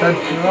 Jed,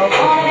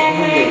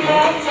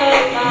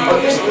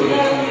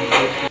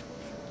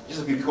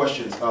 Just a few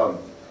questions.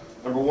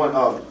 Number one,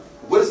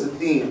 what is the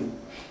theme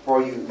for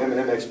all you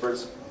Eminem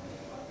experts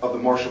of the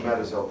Marshall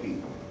Mathers LP?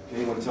 Can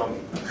anyone tell me?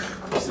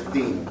 What's the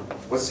theme?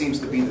 What seems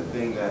to be the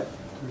thing that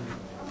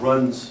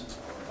runs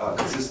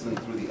consistently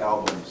through the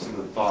album, some of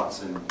the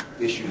thoughts and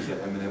issues that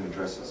Eminem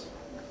addresses?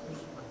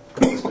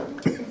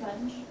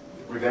 Revenge.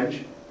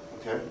 Revenge?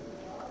 Okay.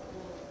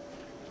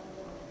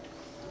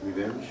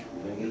 Revenge?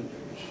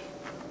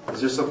 Is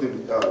there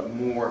something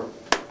more,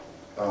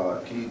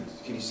 can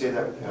you say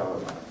that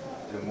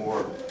in a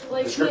more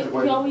Like descriptive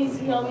way? he always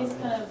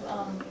kind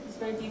of he's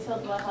very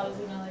detailed about how he's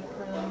gonna like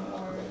hurt him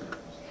or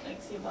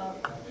like see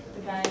about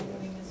the guy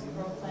doing his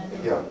girlfriend.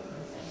 Yeah.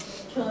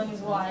 Killing his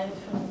wife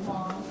and his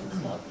mom and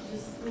stuff.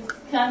 He's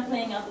kind of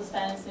playing out this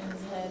fantasy in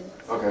his head.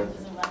 So Okay. He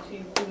doesn't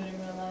actually do it in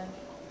real life.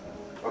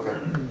 Okay.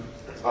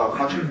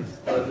 Hachi?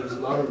 There's a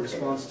lot of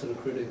response to the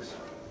critics.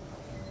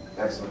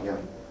 Excellent, yeah.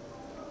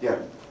 Yeah.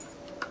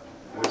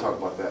 We'll talk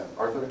about that.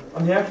 Arthur?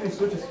 He actually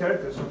switches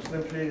characters from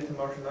Slim Shady to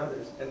Marshall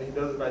Mathers, and he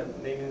does it by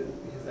naming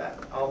his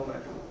album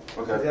actually.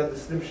 Okay. He has the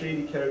Slim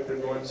Shady character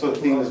going. So the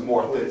theme is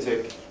more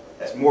authentic.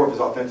 It's more of his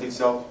authentic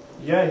self.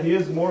 Yeah, he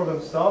is more of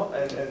himself,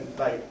 and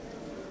like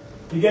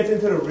he gets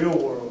into the real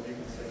world, you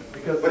can say.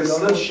 Because But is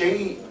Slim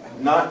Shady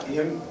not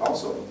him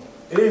also?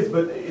 it is,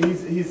 but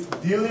he's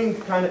dealing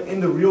kind of in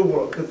the real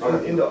world. Because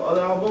Okay. in the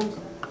other albums,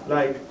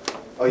 like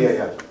Oh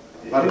yeah.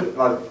 A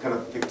lot of kind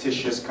of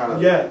fictitious kind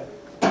of. yeah.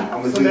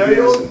 I'm gonna do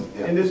Scenarios this and-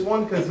 yeah. in this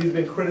one, because he's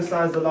been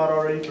criticized a lot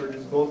already for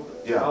just both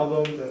Yeah.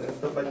 albums and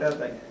stuff like that.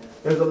 Like,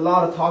 there's a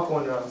lot of talk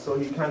going around, so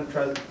he kind of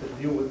tries to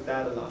deal with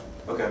that a lot.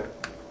 Okay.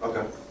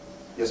 Okay.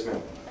 Yes,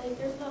 ma'am. Like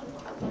there's no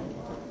karma.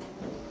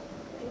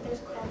 Like there's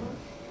karma.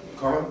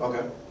 Karma?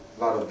 Okay. A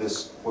lot of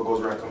this, what goes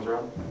around comes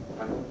around.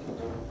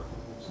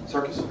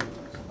 Circus?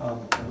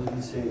 What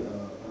you say, the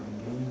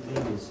main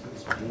thing is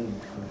pain,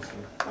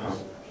 honestly. Uh-huh.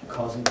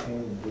 Causing pain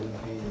and getting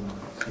pain and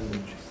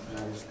seeing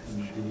matters and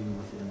dealing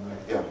with it in life.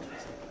 Yeah.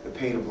 The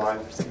pain of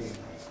life.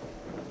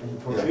 And he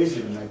portrays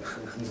it in like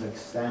things like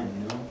Stan,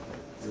 you know?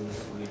 It was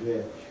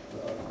yeah.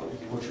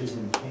 He portrays it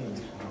in pain.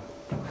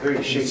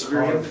 Very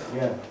Shakespearean.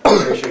 Yeah.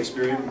 Very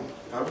Shakespearean.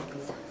 Huh?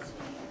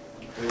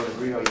 Anyone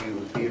agree? Are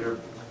you theater?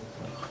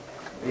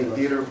 Any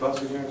theater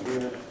buffs in here?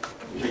 Theater?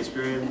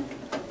 Shakespearean?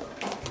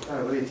 What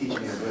are they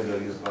teaching you?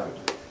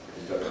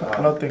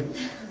 Nothing.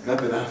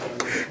 Nothing.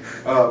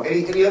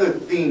 Any other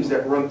themes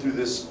that run through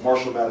this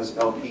Marshall Mathers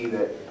LP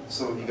that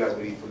some of you guys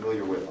may be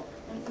familiar with?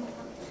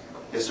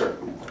 Yes, sir.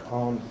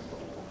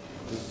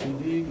 The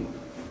CD,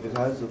 it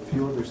has a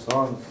few other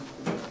songs,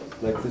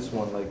 like this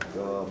one, like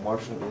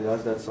Marshall. It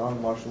has that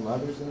song Marshall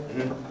Mathers in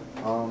it.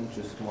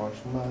 Just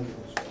Marshall Mathers.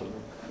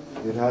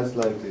 It has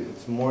like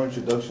it's more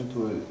introduction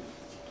to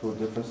a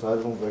different side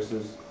of him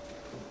versus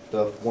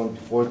the one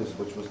before this,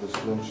 which was the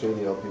Slim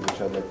Shady LP, which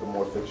had like the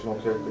more fictional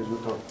characters we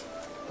were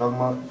talking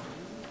about.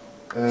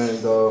 And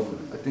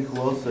I think who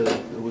else said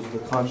it was the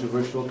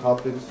controversial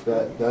topics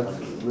that's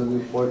really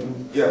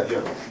important. Yeah,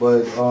 yeah.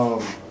 But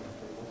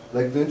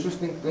like the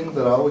interesting thing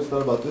that I always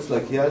thought about this,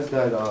 like he has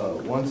that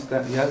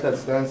he has that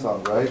Stan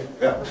song, right?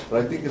 Yeah.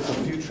 But I think it's a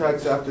few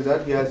tracks after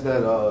that he has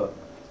that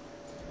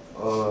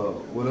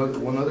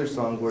one other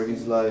song where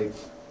he's like,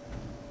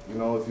 you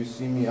know, if you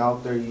see me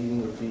out there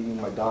eating or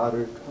feeding my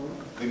daughter,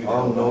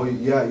 oh no,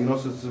 yeah, you know,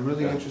 so it's a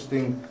really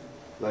interesting,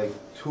 like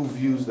two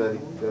views that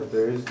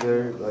there is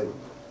there, like.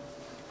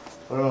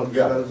 I don't know, this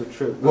guy was a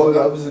trip. Well,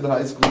 I was in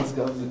high school, this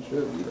guy was a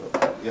trip, you know.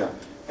 Yeah.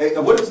 Hey,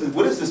 what is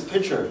this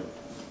picture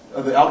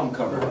of the album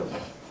cover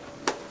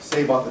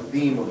say about the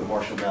theme of the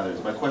Marshall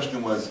Mathers? My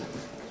question was,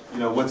 you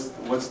know, what's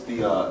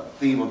the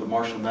theme of the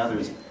Marshall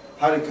Mathers?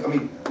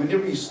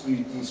 Whenever you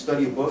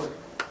study a book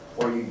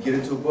or you get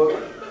into a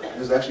book,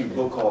 there's actually a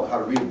book called How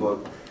to Read a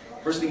Book.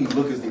 First thing you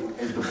look is the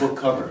book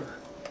cover.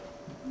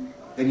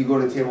 Then you go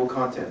to the table of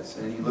contents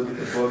and you look at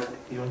the book,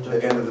 the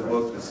end of the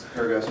book, this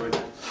paragraph.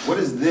 What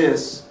is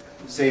this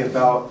say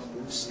about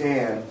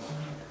Stan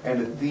and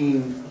the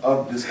theme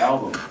of this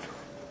album?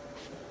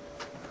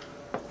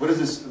 What is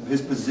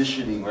his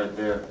positioning right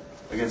there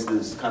against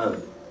this kind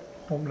of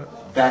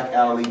back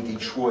alley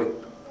Detroit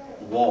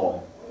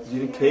wall? Is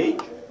it a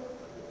cage?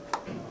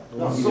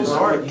 No, It's he's so just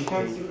hard, you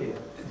can't see it.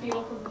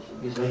 Fetal position.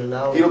 He's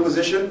allowed. fetal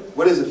position?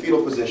 What is a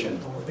fetal position?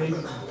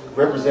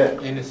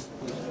 Represent. He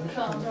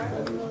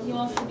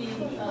wants to be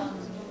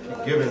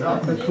Giving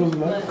up. but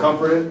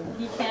Comforted?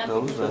 he can't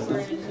because the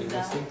word is his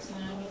out, you know what I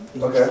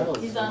mean? Okay.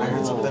 He's on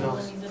his own and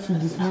he's in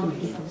this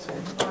alley,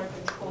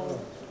 or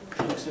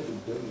control.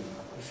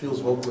 He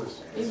feels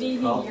hopeless. Maybe he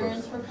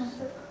yearns for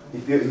comfort. He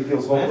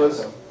feels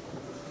hopeless?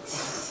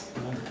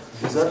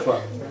 Is that?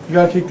 You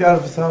got kicked out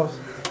of his house.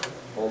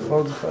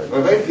 Hold the fight. If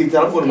I get kicked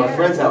out, I'm going to my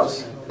friend's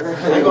house. I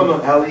ain't going to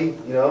no alley,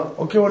 you know?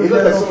 Okay, what He is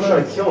looks like that? someone's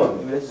trying to kill him.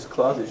 Maybe that's his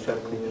closet, he's trying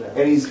to clean it out.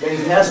 And he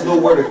has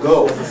nowhere to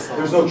go.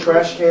 There's no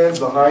trash cans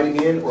to hiding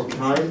in or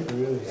behind.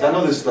 So I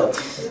know this stuff.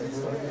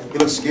 He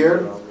looks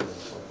scared.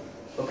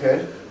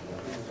 Okay.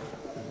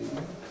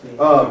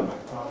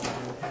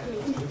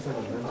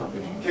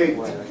 Okay.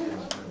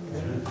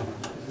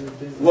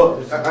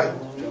 Look, I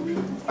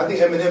think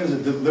Eminem is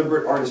a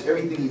deliberate artist.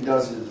 Everything he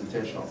does is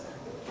intentional.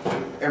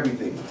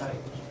 Everything.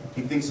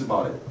 He thinks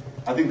about it.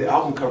 I think the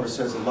album cover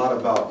says a lot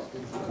about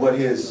what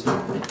his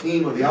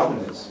theme of the album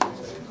is.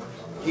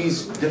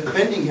 He's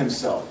defending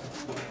himself.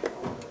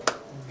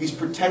 He's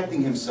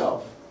protecting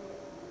himself.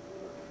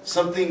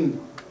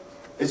 Something,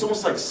 it's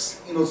almost like,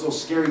 you know,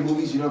 those scary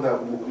movies, you know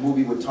that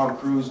movie with Tom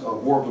Cruise,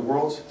 War of the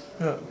Worlds?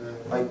 Yeah.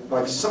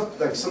 Like some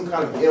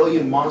kind of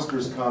alien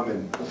monsters come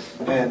and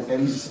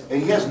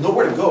he has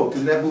nowhere to go,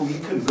 because in that movie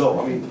you couldn't go.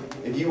 I mean,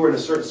 if you were in a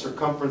certain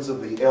circumference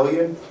of the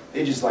alien,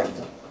 they just like,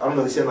 I don't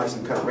know, they sent like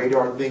some kind of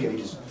radar thing and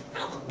he just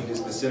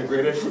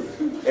disintegrated.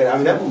 And I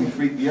mean, that movie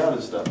freaked me out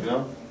and stuff, you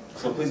know?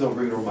 So please don't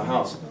bring it over my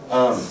house.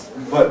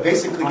 But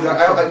basically,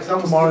 I almost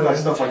think like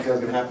stuff like that's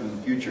going to happen in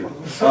the future.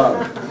 So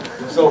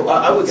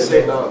I would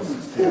say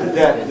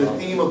that the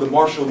theme of the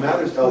Marshall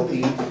Mathers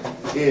LP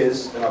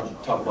is, and I'll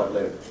talk about it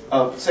later.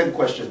 Second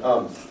question,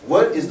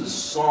 what is the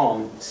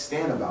song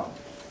Stand about?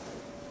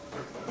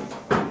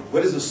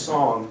 What is the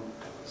song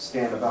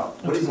Stand about?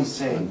 What is he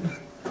saying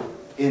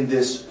in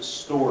this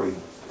story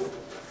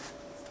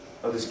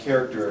of this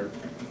character?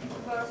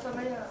 About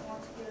somebody that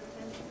wants to get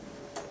attention.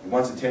 He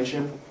wants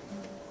attention?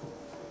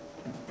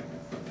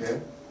 Okay.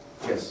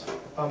 Yes.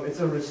 It's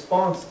a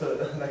response to,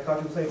 like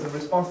Kachi was saying, it's a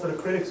response to the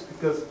critics,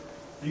 because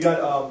you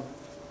got,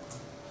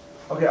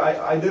 okay,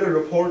 I did a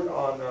report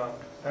on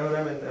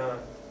Eminem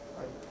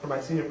for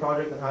my senior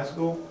project in high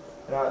school,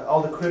 and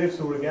all the critics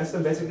who were against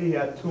him, basically he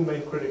had two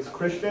main critics,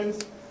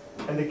 Christians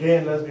and the gay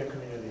and lesbian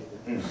community.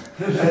 And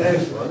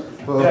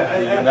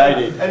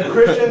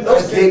Christians,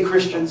 Those gay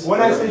Christians.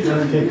 when I say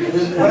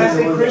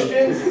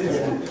Christians,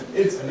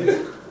 it's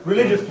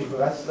religious people.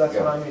 That's what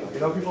I mean. You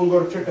know, people who go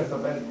to church and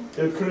stuff, and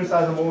they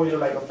criticize them, oh, you're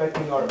like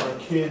affecting our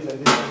kids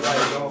and this and that.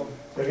 You know,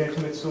 they're gonna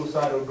commit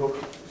suicide or go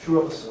shoot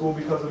up a school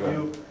because of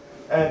you.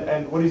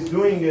 And what he's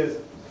doing is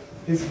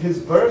his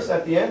verse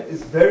at the end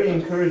is very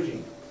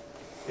encouraging.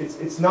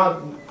 It's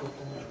not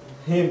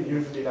him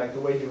usually like the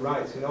way he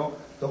writes. You know,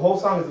 the whole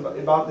song is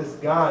about this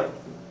guy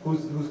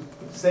who's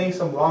saying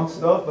some wrong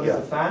stuff, but he's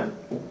a fan,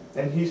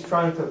 and he's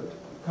trying to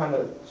kind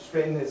of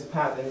straighten his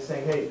path, and he's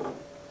saying, hey,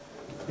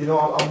 you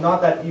know, I'm not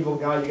that evil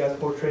guy you guys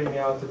portray me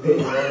out to be, you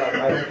know, like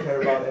I don't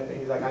care about anything.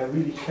 He's like, I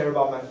really care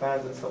about my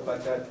fans and stuff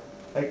like that.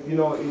 Like, you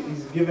know,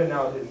 he's given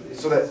out his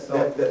So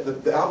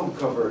the album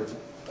cover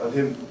of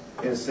him,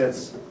 in a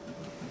sense,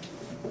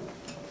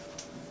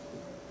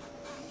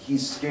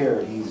 he's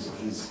scared, he's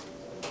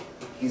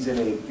in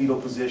a fetal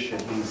position,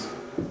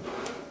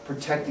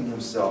 protecting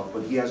himself,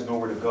 but he has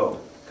nowhere to go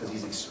because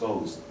he's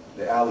exposed.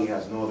 The alley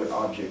has no other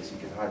objects he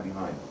can hide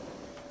behind.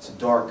 It's a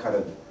dark kind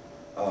of,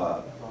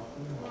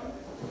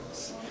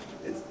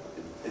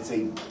 it's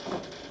a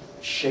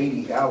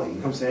shady alley, you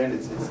know what I'm saying?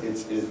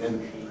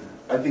 And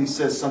I think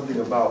says something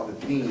about the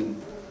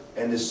theme,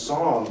 and this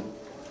song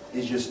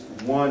is just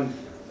one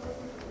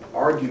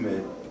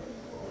argument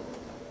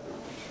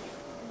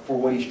for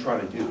what he's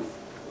trying to do.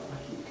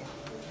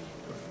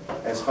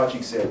 As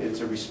Hachik said, it's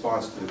a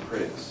response to the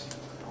critics.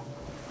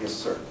 Yes,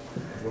 sir.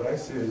 What I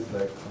see is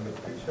like on the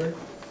picture,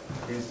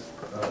 it's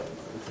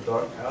a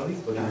dark alley,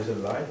 but there's a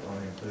light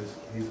on him, so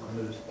he's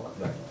under the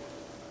spotlight.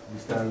 He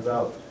stands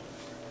out,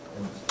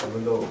 and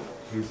even though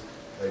he's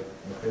like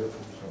in a fatal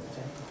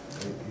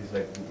position,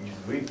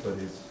 he's weak, but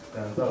he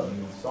stands out. And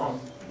in the song,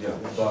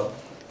 it's about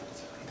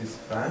this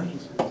fan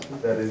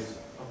that is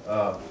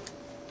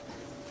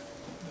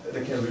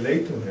they can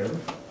relate to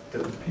him. The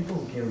people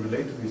who can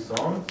relate to his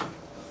songs,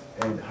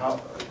 and how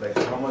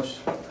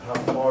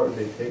far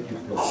they take you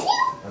to,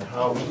 and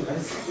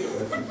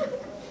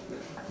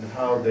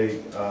how they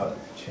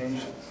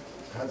changed,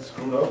 how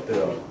screwed up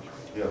they are.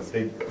 I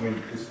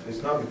mean,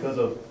 it's not because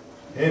of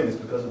him; it's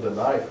because of the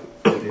life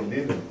that they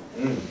live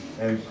in,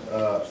 and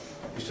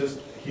it's just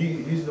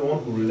he's the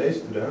one who relates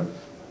to them,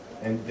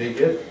 and they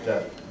get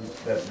that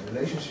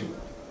relationship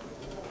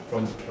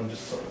from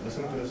just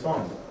listening to the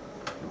song,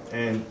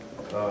 and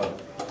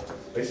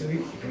basically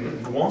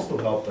he wants to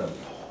help them.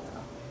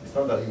 It's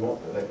not that he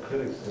wants, like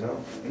critics, you know.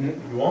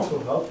 He wants to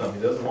help them.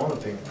 He doesn't want to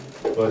think,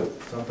 but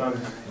sometimes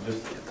he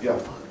just they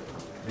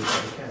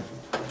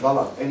can't.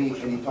 Lala, any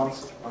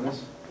thoughts on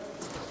this?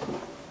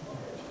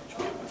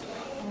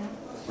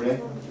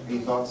 Renee, any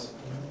thoughts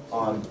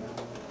on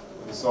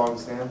the song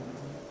Stand?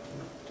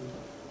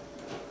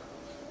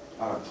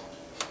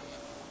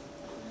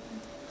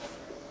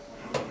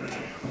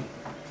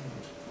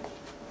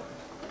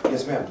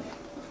 Yes, ma'am.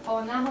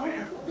 Oh, now?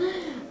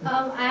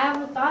 I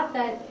have a thought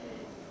that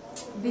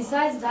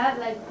besides that,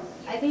 like,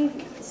 I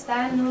think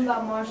Stan knew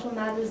about Marshall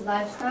Mathers'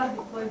 lifestyle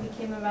before he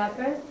became a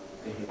rapper.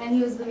 And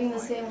he was living the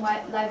same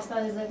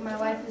lifestyle. He's like, my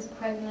wife is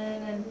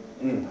pregnant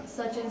and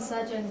such,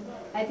 and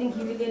I think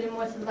he related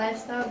more to the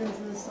lifestyle than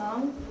to the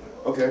song.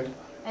 Okay.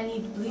 And he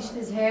bleached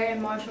his hair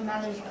in Marshall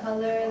Mathers'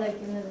 color,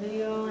 like in the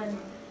video, and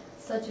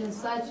such.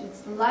 It's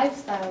the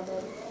lifestyle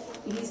that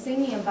he's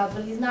singing about,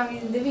 but he's not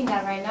really living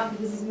that right now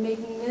because he's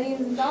making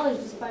millions of dollars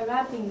just by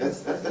rapping.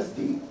 That's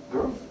deep,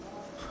 girl.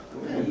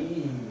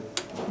 Man.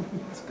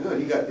 It's good.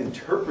 You got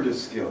interpretive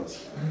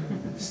skills.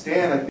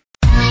 Stan, I think.